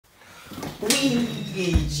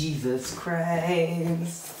Wee, Jesus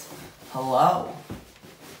Christ. Hello.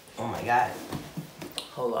 Oh my God.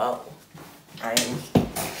 Hello. I am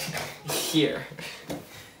here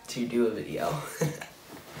to do a video.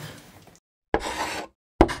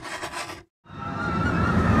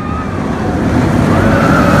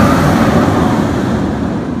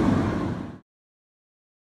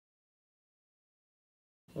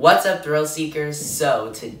 What's up, thrill seekers?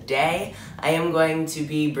 So today I am going to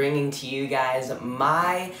be bringing to you guys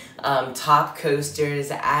my top coasters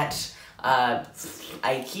at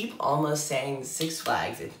I keep almost saying Six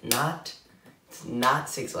Flags. It's not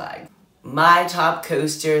Six Flags. My top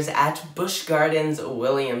coasters at Busch Gardens,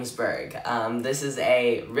 Williamsburg. This is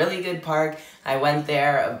a really good park. I went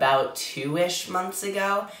there about 2-ish months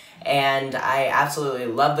ago, and I absolutely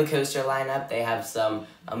love the coaster lineup. They have some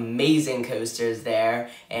amazing coasters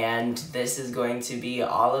there, and this is going to be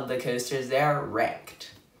all of the coasters there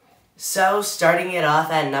ranked. So, starting it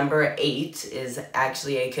off at number 8 is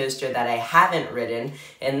actually a coaster that I haven't ridden,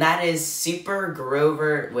 and that is Super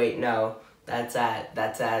Grover, wait, no. That's at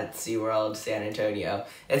SeaWorld San Antonio.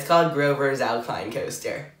 It's called Grover's Alpine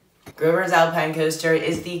Coaster. Grover's Alpine Coaster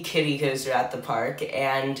is the kiddie coaster at the park,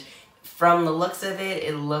 and from the looks of it,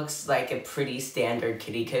 it looks like a pretty standard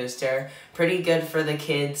kiddie coaster. Pretty good for the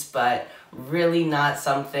kids, but really not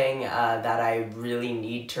something that I really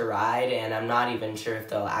need to ride, and I'm not even sure if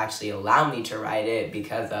they'll actually allow me to ride it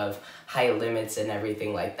because of height limits and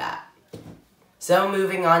everything like that. So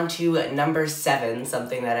moving on to number 7,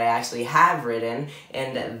 something that I actually have ridden,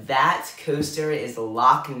 and that coaster is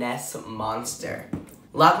Loch Ness Monster.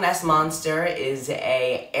 Loch Ness Monster is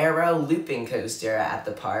a aero looping coaster at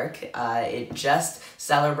the park. It just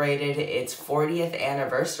celebrated its 40th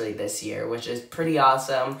anniversary this year, which is pretty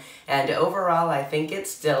awesome, and overall I think it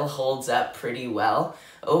still holds up pretty well.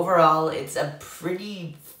 Overall, it's a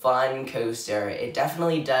pretty fun coaster. It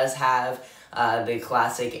definitely does have the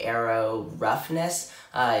classic aero roughness,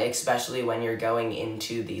 especially when you're going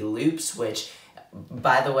into the loops, which,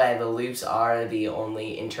 by the way, the loops are the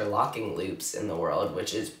only interlocking loops in the world,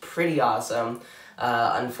 which is pretty awesome.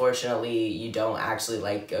 Unfortunately, you don't actually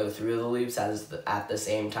go through the loops at the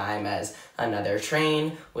same time as another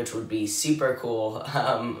train, which would be super cool,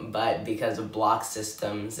 but because of block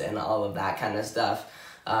systems and all of that kind of stuff,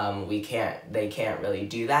 they can't really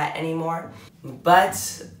do that anymore. But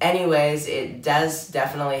anyways, it does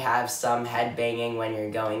definitely have some headbanging when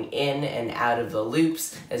you're going in and out of the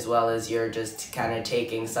loops, as well as you're just kind of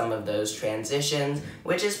taking some of those transitions,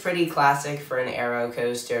 which is pretty classic for an aero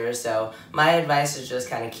coaster. So my advice is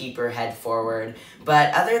just kind of keep your head forward.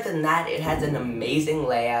 But other than that, it has an amazing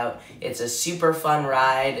layout. It's a super fun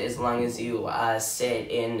ride as long as you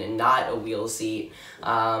sit in not a wheel seat.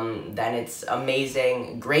 Then it's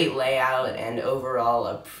amazing, great layout, and overall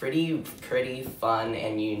a pretty fun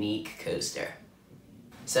and unique coaster.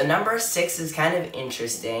 So number 6 is kind of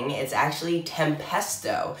interesting. It's actually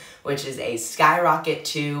Tempesto, which is a Skyrocket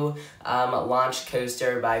 2 launch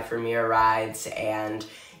coaster by Premier Rides, and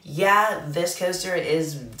yeah, this coaster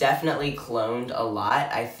is definitely cloned a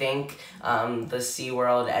lot. I think the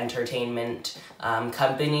SeaWorld Entertainment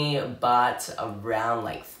company bought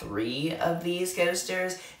around 3 of these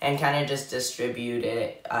coasters and kind of just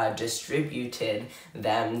distributed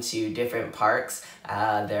them to different parks.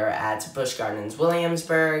 They're at Busch Gardens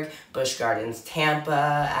Williamsburg, Busch Gardens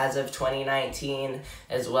Tampa as of 2019,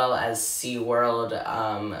 as well as SeaWorld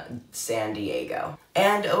San Diego.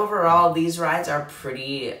 And overall, these rides are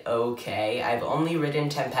pretty okay. I've only ridden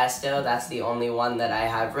Tempesto. That's the only one that I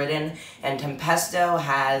have ridden. And Tempesto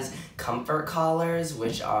has comfort collars,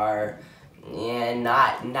 which are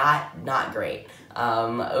not great.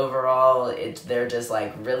 Overall, they're just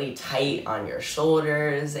really tight on your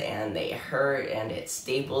shoulders, and they hurt, and it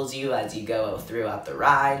staples you as you go throughout the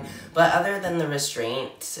ride. But other than the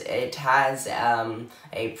restraints, it has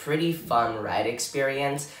a pretty fun ride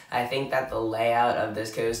experience. I think that the layout of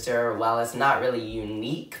this coaster, while it's not really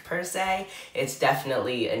unique per se, it's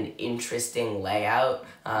definitely an interesting layout,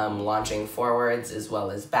 launching forwards as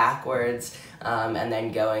well as backwards, and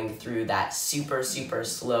then going through that super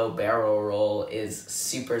slow barrel roll is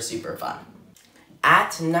super fun.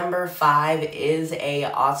 At number 5 is a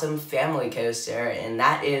awesome family coaster, and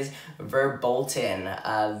that is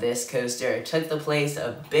Verbolten. This coaster took the place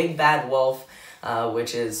of Big Bad Wolf,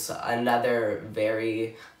 which is another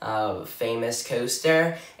very famous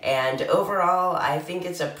coaster, and overall I think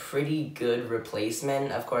it's a pretty good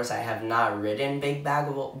replacement. Of course, I have not ridden Big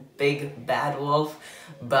Bad Wolf,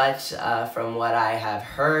 but from what I have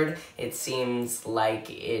heard, it seems like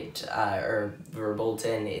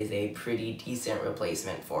Verbolten is a pretty decent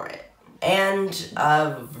replacement for it. And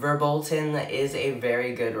Verbolten is a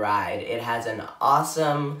very good ride. It has an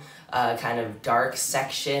awesome kind of dark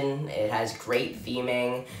section. It has great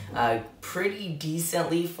theming, pretty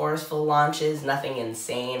decently forceful launches, nothing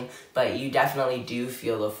insane, but you definitely do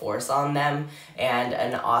feel the force on them, and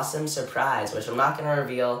an awesome surprise, which I'm not going to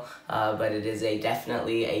reveal, but it is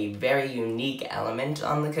definitely a very unique element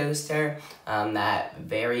on the coaster that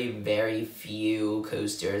very, very few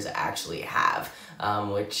coasters actually have.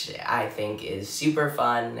 Which I think is super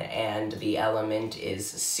fun, and the element is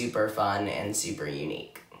super fun and super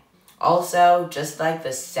unique. Also, just like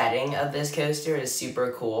the setting of this coaster is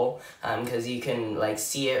super cool, because you can like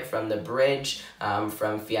see it from the bridge,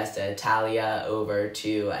 from Fiesta Italia over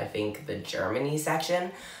to, I think, the Germany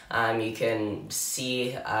section. You can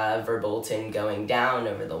see Verbolten going down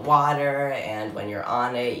over the water, and when you're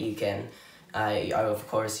on it, you can of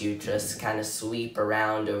course, you just kind of sweep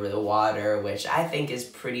around over the water, which I think is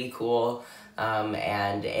pretty cool,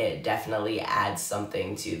 and it definitely adds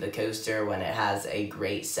something to the coaster when it has a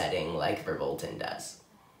great setting like Verbolten does.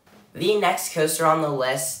 The next coaster on the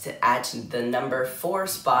list at the number 4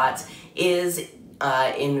 spot is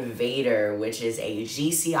Invader, which is a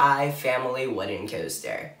GCI family wooden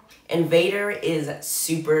coaster. Invader is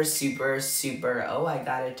super, super, super, oh, I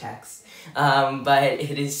got a text, but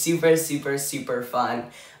it is super, super, super fun.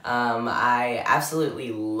 I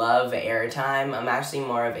absolutely love airtime. I'm actually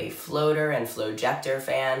more of a floater and flowjector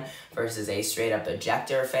fan versus a straight up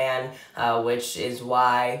ejector fan, which is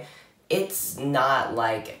why it's not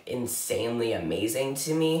like insanely amazing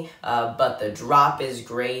to me, but the drop is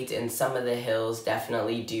great, and some of the hills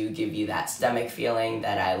definitely do give you that stomach feeling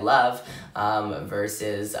that I love,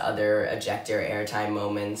 versus other ejector airtime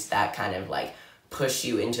moments that kind of like push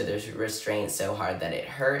you into the restraint so hard that it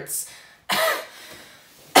hurts.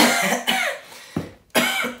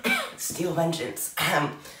 Steel Vengeance.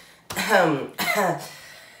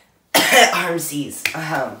 Arm seize.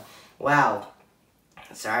 Wow.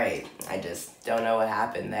 Sorry, I just don't know what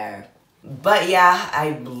happened there. But yeah,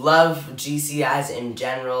 I love GCIs in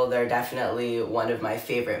general. They're definitely one of my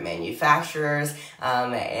favorite manufacturers,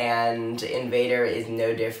 and Invader is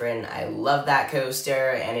no different. I love that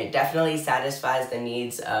coaster, and it definitely satisfies the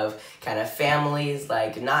needs of kind of families,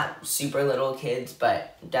 like not super little kids,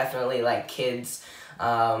 but definitely like kids.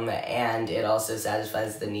 And it also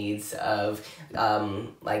satisfies the needs of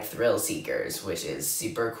like thrill seekers, which is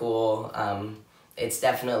super cool. It's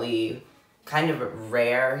definitely kind of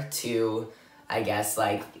rare to, I guess,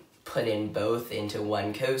 like put in both into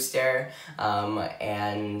one coaster,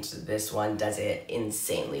 and this one does it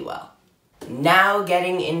insanely well. Now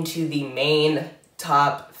getting into the main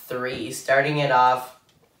top 3, starting it off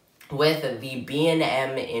with the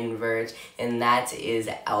B&M invert, and that is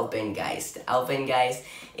Alpengeist. Alpengeist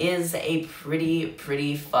is a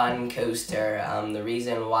pretty fun coaster. The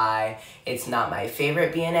reason why it's not my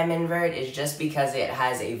favorite B&M invert is just because it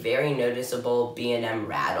has a very noticeable B&M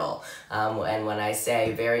rattle. And when I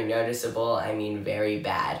say very noticeable, I mean very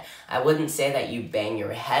bad. I wouldn't say that you bang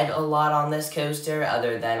your head a lot on this coaster,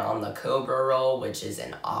 other than on the Cobra roll, which is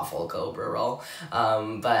an awful Cobra roll.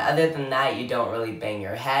 But other than that, you don't really bang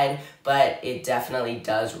your head, but it definitely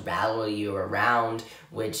does rattle you around,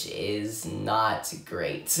 which is not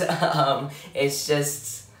great. It's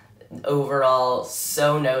just overall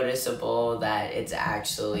so noticeable that it's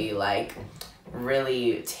actually like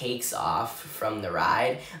really takes off from the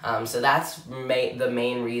ride. So that's the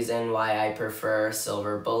main reason why I prefer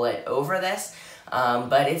Silver Bullet over this.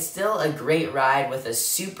 But it's still a great ride with a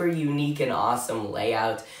super unique and awesome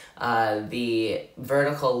layout. The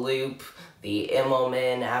vertical loop, the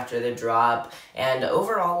Immelman after the drop, and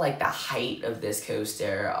overall like the height of this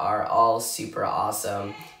coaster are all super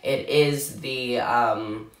awesome. It is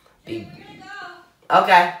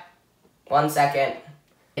okay, 1 second.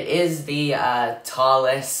 It is the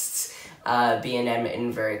tallest B&M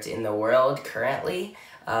invert in the world currently,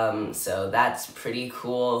 so that's pretty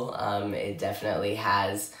cool. It definitely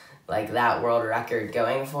has like that world record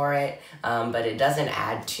going for it, but it doesn't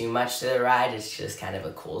add too much to the ride. It's just kind of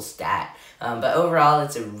a cool stat. But overall,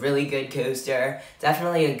 it's a really good coaster.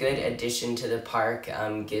 Definitely a good addition to the park.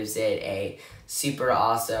 Gives it a super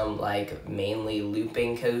awesome, like mainly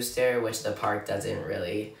looping coaster, which the park doesn't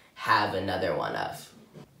really have another one of.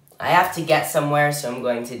 I have to get somewhere, so I'm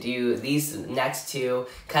going to do these next 2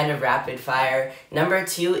 kind of rapid fire. Number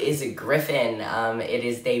 2 is a Griffin. It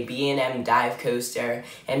is the B&M dive coaster,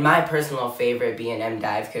 and my personal favorite B&M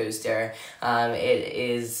dive coaster. It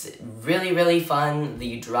is really fun.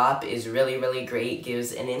 The drop is really great,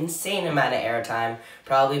 gives an insane amount of airtime.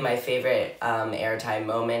 Probably my favorite airtime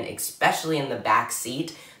moment, especially in the back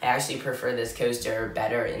seat. I actually prefer this coaster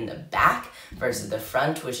better in the back versus the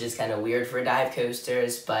front, which is kind of weird for dive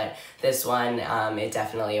coasters, but this one, it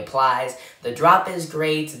definitely applies. The drop is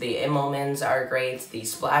great, the Immelmans are great, the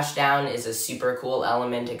splashdown is a super cool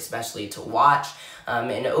element, especially to watch.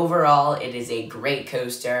 And overall, it is a great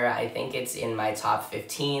coaster. I think it's in my top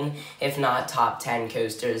 15, if not top 10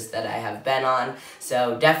 coasters that I have been on.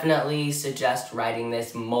 So definitely suggest riding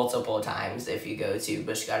this multiple times if you go to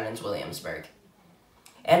Busch Gardens Williamsburg.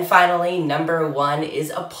 And finally, number 1 is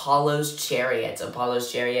Apollo's Chariot. Apollo's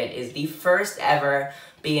Chariot is the first ever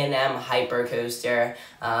B&M hyper coaster,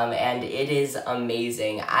 and it is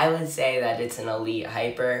amazing. I would say that it's an elite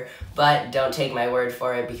hyper, but don't take my word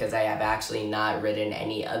for it because I have actually not ridden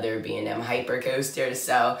any other B&M hyper coasters,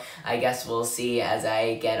 so I guess we'll see as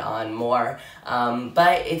I get on more.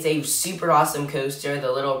 But it's a super awesome coaster.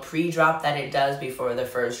 The little pre-drop that it does before the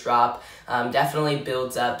first drop definitely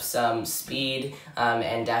builds up some speed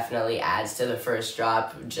and definitely adds to the first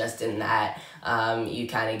drop, just in that you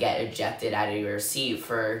kind of get ejected out of your seat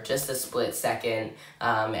for just a split second,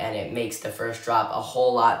 and it makes the first drop a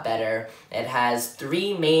whole lot better. It has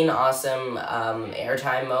 3 main awesome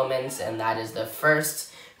airtime moments, and that is the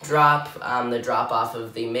first drop, the drop off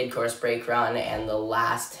of the mid-course brake run, and the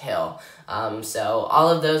last hill. So all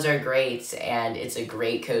of those are great, and it's a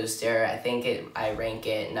great coaster. I think I rank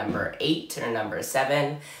it number 8 or number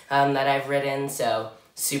 7 that I've ridden, so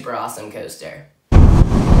super awesome coaster.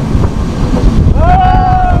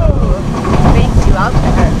 Thank you out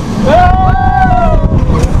there.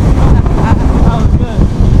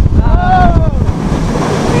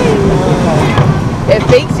 It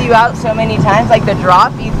fakes you out so many times, like the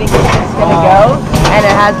drop, you think it's just gonna go, and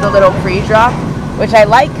it has the little pre-drop, which I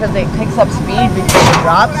like because it picks up speed before the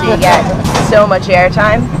drop, so you get so much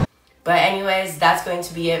airtime. But anyways, that's going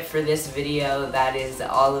to be it for this video. That is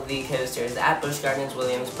all of the coasters at Busch Gardens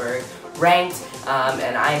Williamsburg ranked,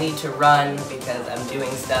 and I need to run because I'm doing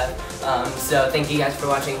stuff. So thank you guys for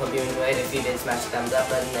watching. Hope you enjoyed. If you did, smash the thumbs up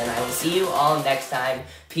button, and I will see you all next time.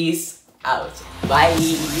 Peace out. Bye.